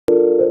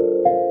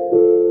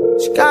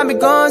She got me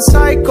going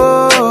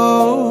psycho.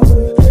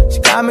 She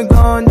got me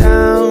going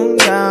down,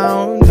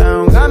 down,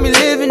 down. Got me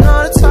living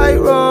on a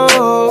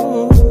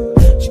tightrope.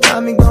 She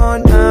got me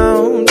going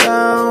down,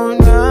 down,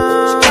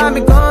 down. She got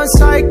me going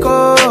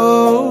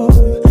psycho.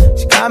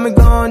 She got me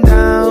going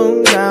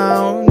down,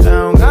 down,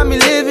 down. Got me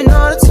living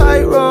on a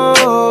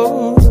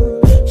tightrope.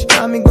 She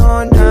got me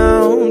going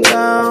down,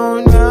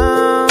 down,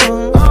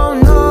 down. I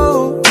don't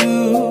know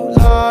you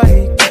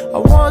like I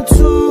want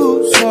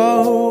to,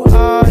 so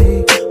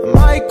I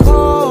might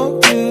call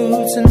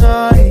you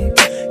tonight.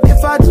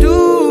 If I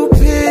do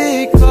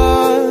pick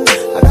up,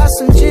 I got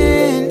some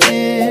gin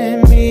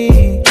in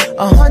me,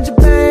 100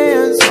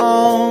 bands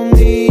on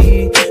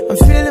me. I'm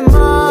feeling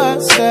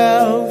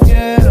myself,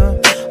 yeah.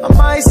 I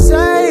might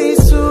say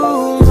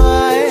too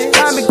much. She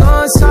got me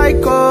going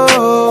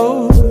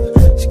psycho.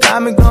 She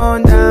got me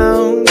going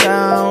down,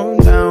 down,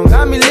 down.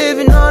 Got me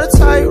living on a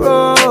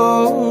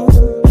tightrope.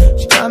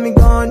 She got me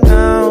going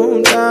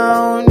down,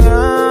 down,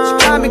 down.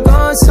 She got me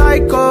going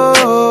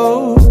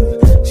psycho.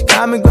 She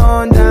got me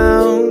going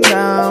down,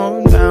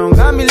 down, down.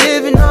 Got me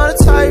living on a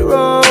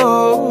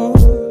tightrope.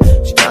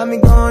 She got me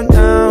going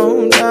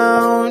down,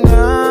 down,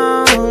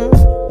 down.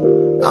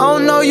 I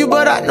don't know you,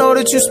 but I know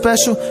that you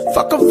special.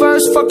 Fuck a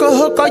verse, fuck a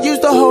hook, I use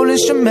the whole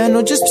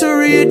instrumental just to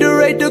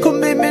reiterate the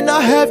commitment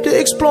I have to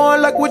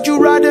exploring. Like, would you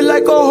ride it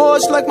like a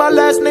horse? Like my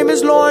last name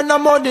is Lauren,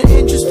 I'm more than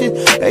interested.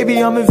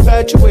 Baby, I'm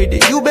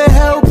infatuated, you been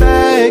held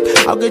back.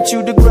 I'll get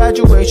you to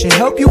graduation,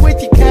 help you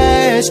with your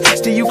cash,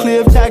 steer you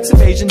clear of tax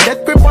evasion,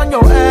 death grip on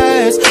your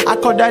ass. I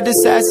call that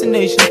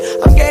assassination.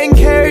 I'm getting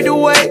carried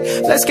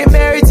away, let's get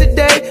married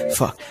today.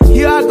 Fuck,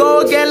 here I go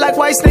again like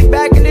White Snake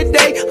back in the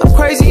day. I'm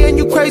crazy and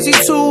you crazy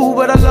too,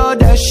 but I love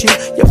that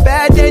shit. You're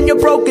bad and you're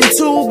broken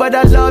too, but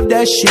I love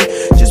that shit.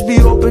 Just be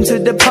open to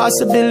the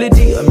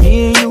possibility of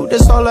me and you,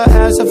 that's all I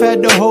ask. I've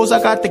had the hoes,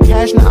 I got the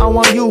cash, now I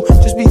want you.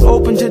 Just be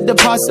open to the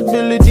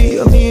possibility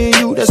of me and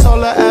you, that's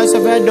all I ask.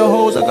 I've had the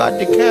hoes, I got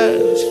the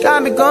cash. She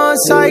got me going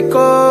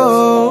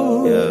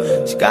psycho,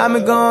 yeah. She got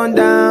me going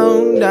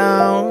down,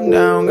 down,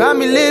 down. Got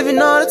me living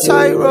on a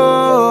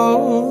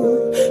tightrope.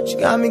 She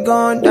got me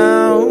going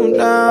down,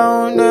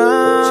 down,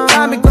 down. She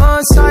got me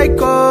going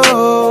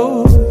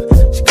psycho.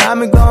 She got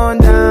me going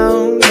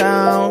down,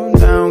 down,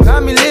 down.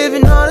 Got me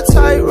living on a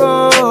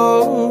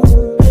tightrope.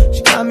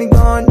 She got me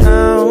going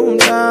down,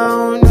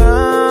 down,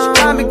 down.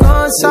 She got me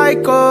going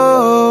psycho.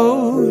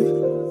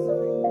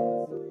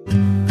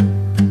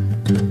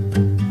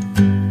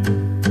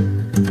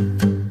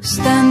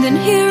 Standing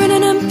here in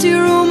an empty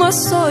room, I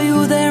saw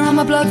you there and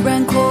my blood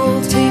ran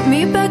cold. Take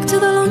me back to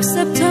the long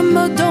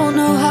September, don't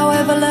know how I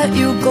ever let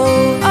you go.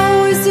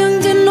 I was young,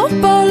 didn't know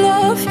about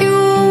love, you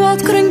were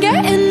wild, couldn't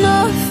get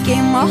enough.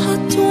 Gave my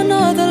heart to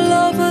another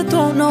lover,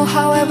 don't know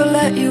how I ever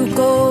let you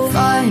go.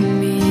 Find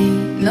me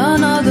in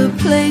another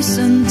place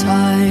and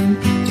time,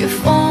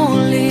 if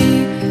only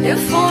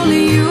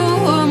you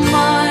were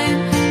mine.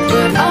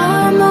 But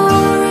I'm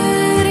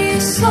already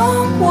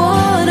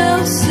someone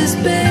else's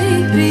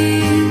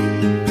baby.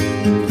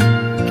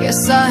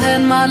 Guess I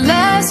had my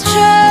last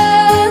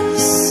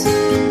chance,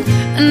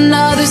 and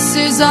now this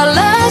is our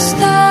last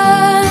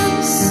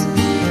dance.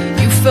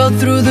 You fell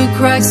through the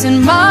cracks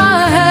in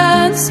my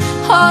hands.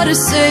 Hard to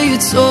say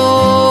it's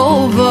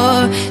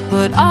over,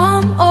 but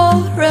I'm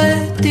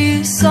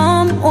already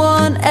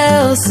someone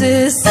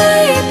else's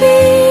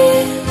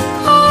baby.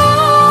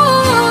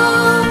 Oh,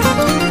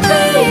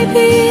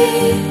 baby.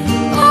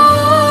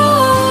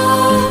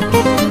 Oh,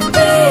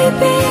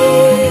 baby.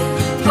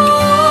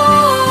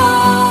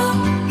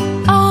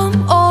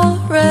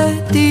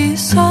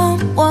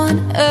 Someone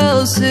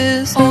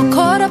else's. All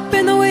caught up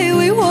in the way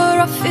we were,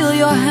 I feel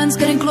your hands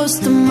getting close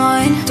to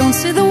mine. Don't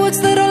say the words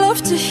that I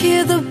love to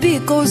hear, the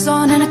beat goes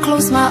on and I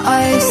close my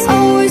eyes.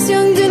 I was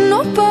young, didn't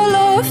know about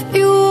love,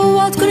 you were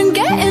wild, couldn't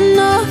get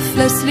enough.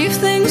 Let's leave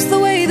things the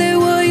way they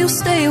were, you'll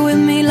stay with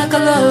me like a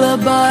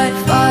lullaby.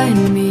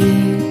 Find me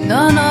in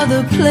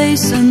another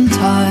place and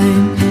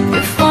time,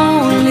 if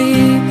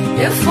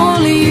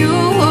only you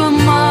were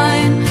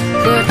mine.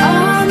 But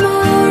I'm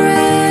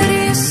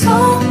already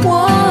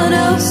someone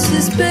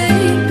else's baby.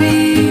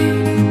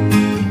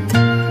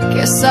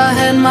 Guess I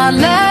had my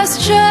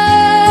last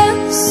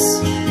chance,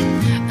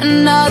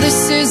 and now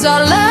this is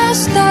our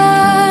last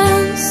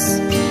dance.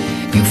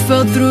 You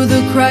fell through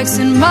the cracks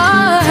in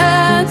my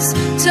hands.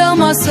 Tell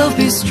myself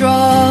be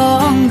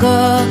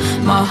stronger.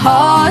 My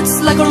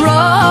heart's like a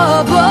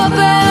rubber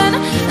band,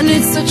 and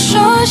it's such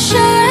a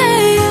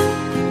shame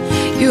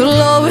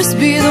you'll always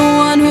be the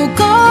one who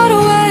got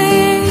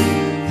away.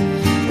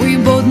 We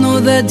both know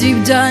that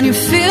deep down you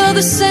feel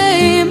the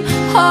same.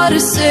 Hard to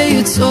say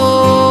it's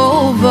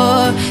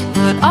over,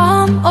 but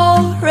I'm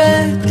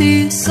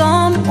already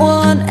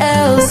someone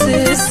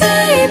else's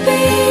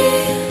baby.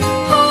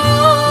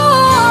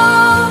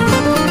 Oh,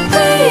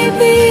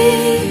 baby.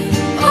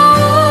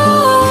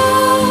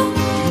 Oh,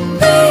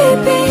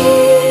 baby.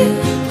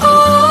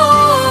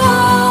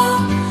 Oh,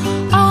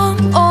 I'm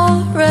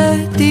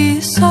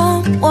already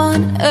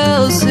someone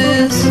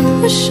else's.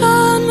 Wish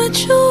I met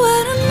you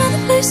at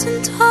another place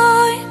and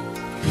time,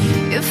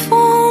 if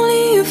only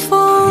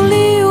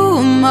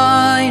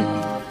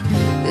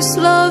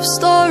love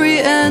story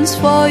ends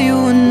for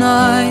you and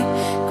I,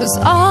 'cause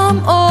I'm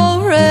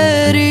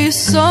already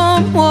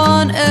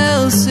someone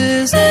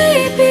else's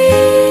baby.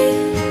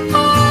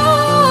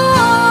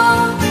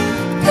 Oh,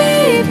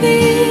 baby.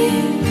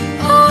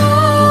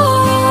 Oh,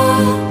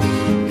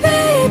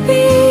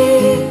 baby.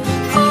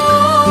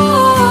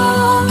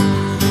 Oh,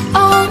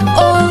 I'm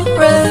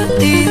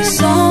already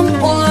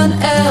someone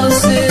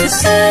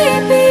else's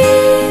baby.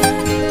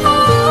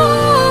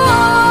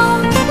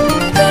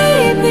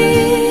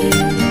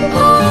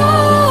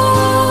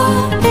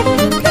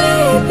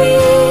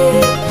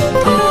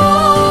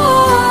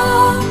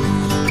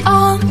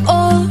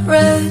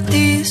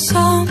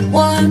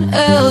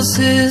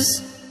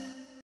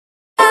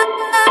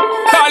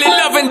 Call it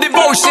love and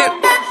devotion.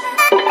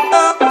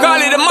 Call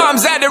it a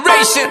mom's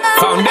adoration.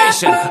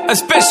 Foundation, a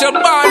special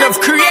bond of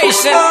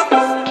creation.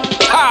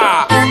 Ha!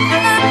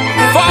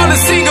 For all the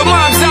single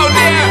moms out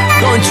there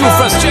going through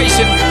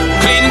frustration,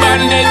 Clean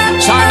Bandit,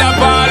 China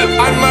Ball,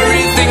 and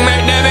Marie thing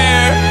make them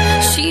air.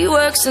 She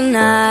works the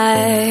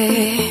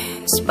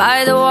nights by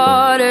the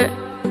water.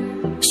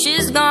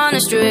 She's gone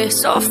astray,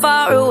 so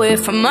far away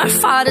from her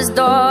father's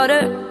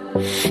daughter.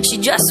 She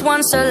just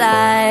wants a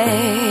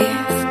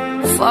life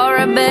for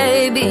a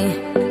baby,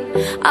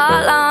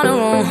 all on her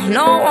own,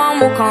 no one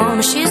will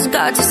come. She's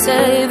got to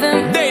save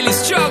him. Daily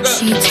struggle.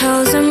 She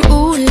tells him,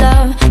 ooh,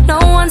 love, no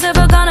one's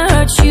ever gonna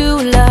hurt you,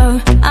 love.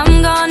 I'm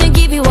gonna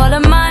give you all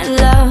of my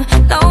love.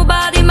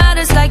 Nobody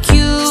matters like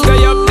you.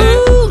 Stay up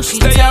there. She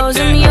tells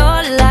him your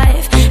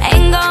life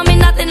ain't gonna be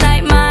nothing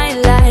like my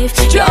life.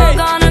 You're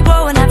gonna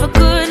grow and have a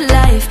good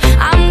life.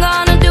 I'm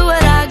gonna do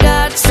what I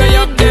got to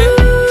do.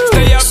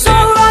 So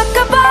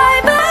rock-a-bye,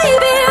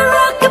 baby,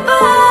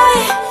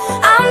 rock-a-bye.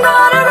 I'm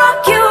gonna rock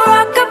you,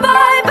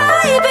 rock-a-bye,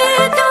 baby,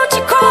 don't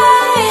you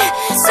cry.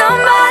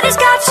 Somebody's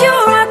got you,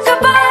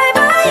 rock-a-bye,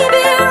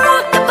 baby,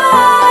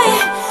 rock-a-bye.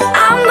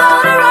 I'm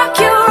gonna rock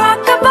you,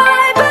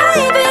 rock-a-bye,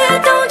 baby,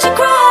 don't you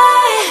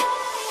cry.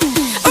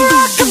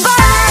 Rock-a-bye,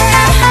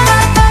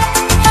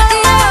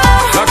 no.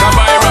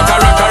 Rock-a-bye,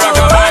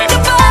 rock-a-rock-a-rock-a-bye.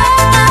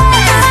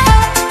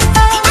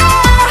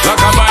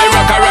 Rock-a-bye,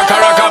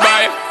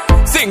 rock-a-rock-a-rock-a-bye.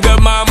 Single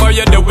mom, what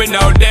you doing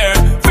out there?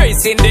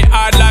 Facing the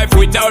hard life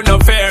without no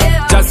fear.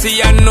 Just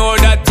see and know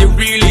that you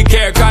really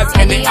care, 'cause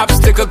any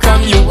obstacle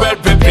come, you well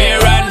prepare.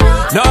 And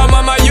no,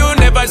 mama, you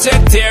never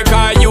shed tear,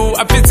 'cause you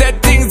have to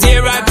set things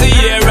year after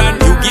year.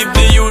 And you give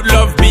the youth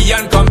love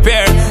beyond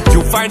compare.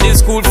 You find the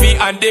school fee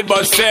and the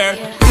bus fare.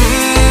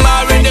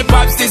 Already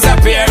pops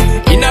disappear.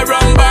 In a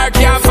wrong bar,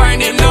 can't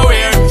find him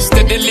nowhere.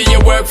 Steadily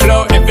your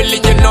workflow,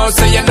 everything you know,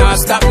 so you're not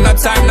stop. No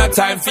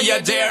time for your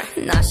dear.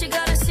 Now she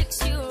got a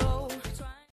 6-year-old.